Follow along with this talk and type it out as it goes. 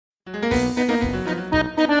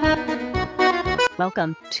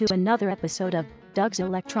Welcome to another episode of Doug's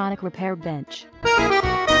Electronic Repair Bench.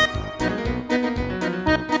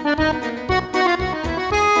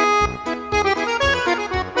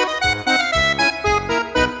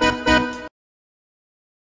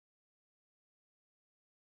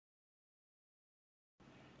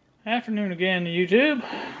 Afternoon again, YouTube.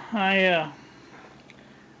 I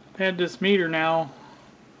had this meter now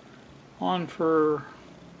on for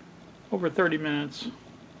over 30 minutes.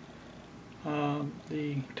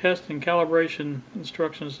 The test and calibration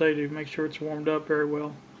instructions say to make sure it's warmed up very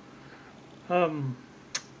well.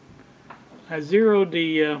 I zeroed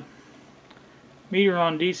the meter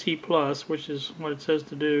on DC plus, which is what it says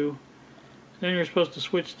to do. Then you're supposed to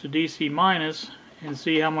switch to DC minus and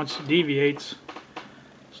see how much it deviates.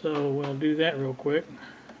 So we'll do that real quick.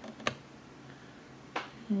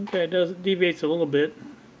 Okay, it deviates a little bit.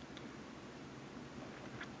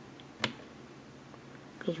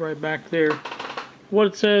 Goes right back there. What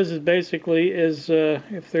it says is basically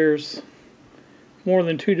if there's more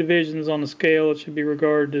than 2 divisions on the scale, it should be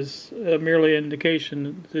regarded as merely an indication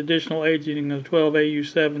that the additional aging of 12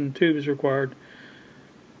 AU7 tube is required.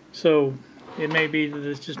 So it may be that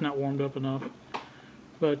it's just not warmed up enough.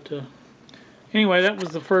 But anyway, that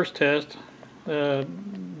was the first test.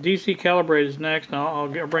 DC calibrate is next. I'll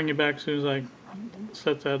bring you back as soon as I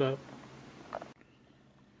set that up.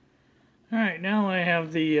 Alright, now I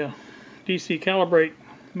have the DC calibrate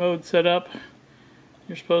mode set up.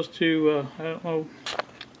 You're supposed to, I don't know,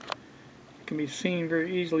 it can be seen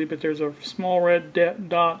very easily, but there's a small red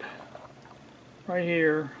dot right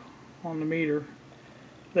here on the meter.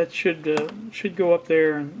 That should go up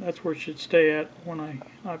there, and that's where it should stay at when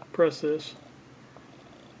I press this.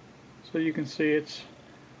 So you can see it's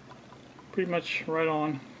pretty much right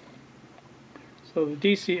on. So the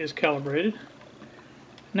DC is calibrated.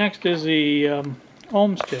 Next is the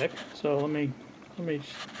ohms check. So let me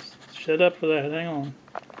set up for that. Hang on.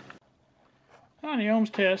 The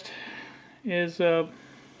ohms test is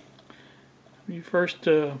you first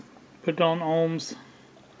put on ohms.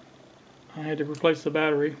 I had to replace the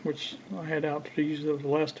battery, which I had out to use the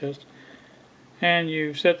last test. And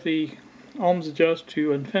you set the ohms adjust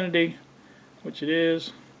to infinity, which it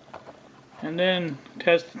is, and then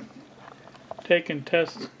touch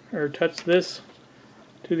this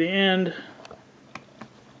to the end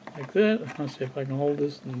like that. Let's see if I can hold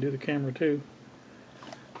this and do the camera too.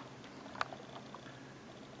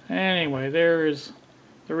 Anyway, there is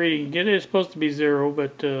the reading. It is supposed to be 0,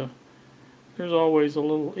 but there's always a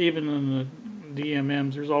little, even in the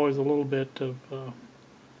DMMs, there's always a little bit of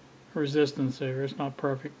resistance there. It's not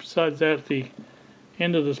perfect. Besides that, the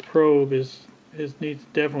end of this probe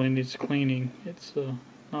definitely needs cleaning. It's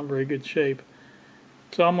not very good shape.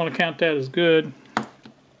 So I'm going to count that as good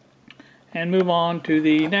and move on to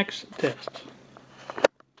the next test.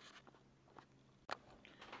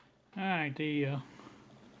 Alright, this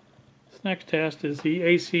next test is the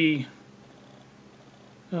AC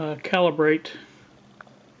calibrate.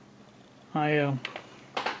 I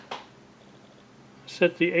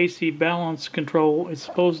set the AC balance control. It's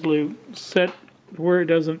supposedly set where it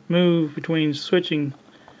doesn't move between switching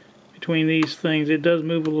between these things. It does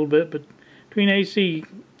move a little bit, but between AC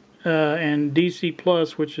and DC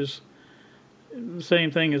plus, which is the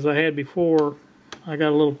same thing as I had before, I got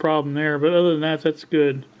a little problem there. But other than that, that's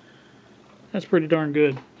good. That's pretty darn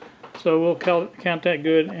good. So we'll count that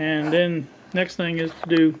good. And then next thing is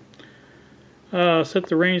to do set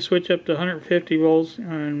the range switch up to 150 volts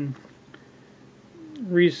and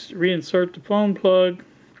reinsert the phone plug.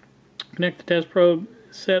 Connect the test probe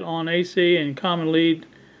set on AC and common lead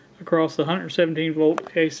across the 117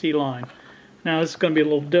 volt AC line. Now this is going to be a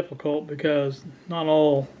little difficult because not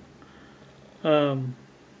all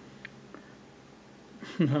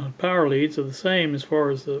power leads are the same as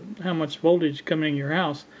far as how much voltage coming in your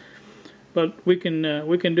house. But we can do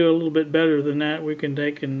a little bit better than that. We can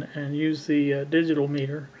take and use the digital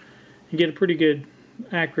meter and get a pretty good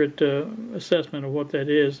accurate assessment of what that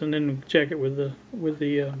is, and then check it with the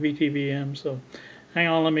VTVM. So hang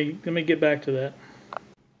on, let me get back to that.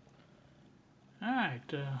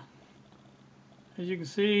 Alright, as you can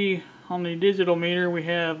see on the digital meter, we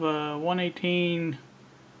have 118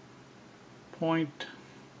 point,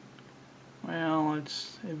 well, it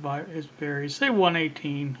varies. Say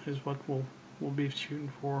 118 is what we'll be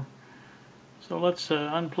shooting for. So let's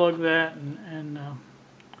unplug that and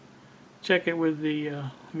check it with the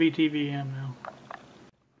VTVM now.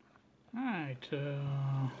 Alright,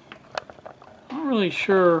 I'm not really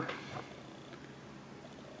sure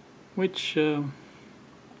which,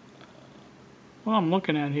 what I'm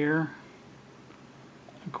looking at here.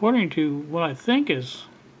 According to what I think is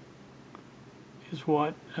is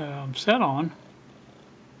what I'm set on.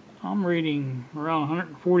 I'm reading around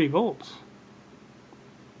 140 volts.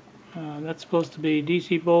 That's supposed to be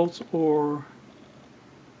DC volts or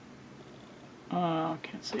I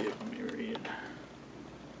can't see it. Let me read it.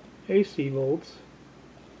 AC volts.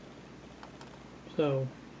 So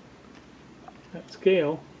that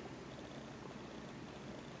scale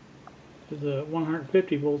is a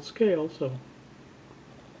 150 volt scale. So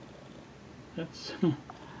that's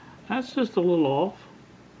that's just a little off.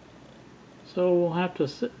 So we'll have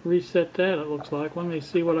to reset that. It looks like. Let me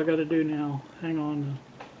see what I got to do now. Hang on.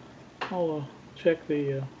 I'll check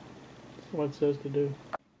the what it says to do.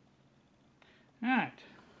 Alright,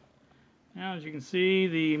 now as you can see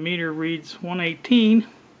the meter reads 118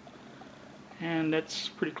 and that's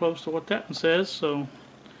pretty close to what that one says, so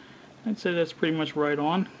I'd say that's pretty much right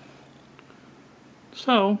on.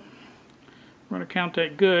 So we're going to count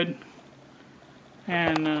that good,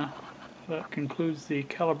 and that concludes the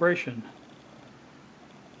calibration.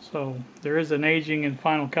 So there is an aging and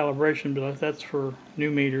final calibration, but that's for new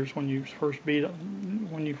meters when you first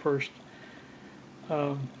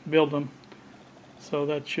build them. So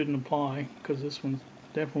that shouldn't apply because this one's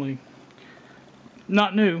definitely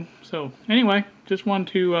not new. So anyway, just wanted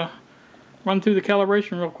to run through the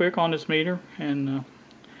calibration real quick on this meter, and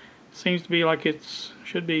seems to be like it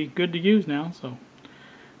should be good to use now. So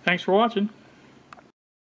thanks for watching.